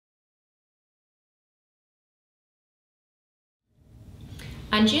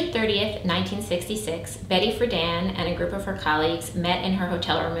On June 30th, 1966, Betty Friedan and a group of her colleagues met in her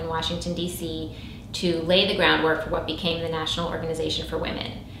hotel room in Washington, D.C. to lay the groundwork for what became the National Organization for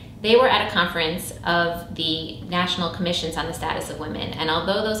Women. They were at a conference of the National Commissions on the Status of Women, and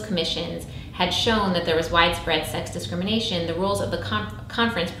although those commissions had shown that there was widespread sex discrimination, the rules of the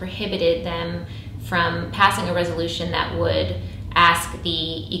conference prohibited them from passing a resolution that would ask the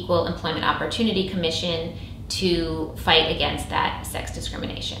Equal Employment Opportunity Commission to fight against that sex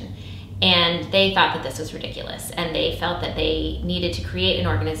discrimination. And they thought that this was ridiculous, and they felt that they needed to create an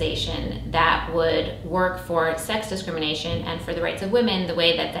organization that would work for sex discrimination and for the rights of women the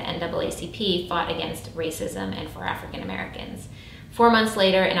way that the NAACP fought against racism and for African Americans. 4 months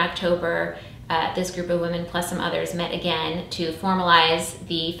later, in October, this group of women plus some others met again to formalize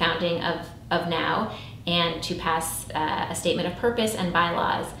the founding of NOW and to pass a statement of purpose and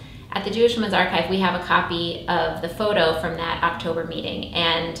bylaws. At the Jewish Women's Archive, we have a copy of the photo from that October meeting,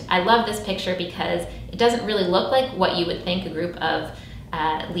 and I love this picture because it doesn't really look like what you would think a group of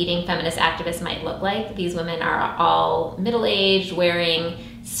leading feminist activists might look like. These women are all middle-aged, wearing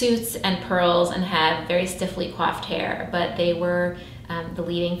suits and pearls, and have very stiffly coiffed hair, but they were the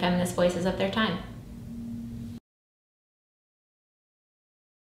leading feminist voices of their time.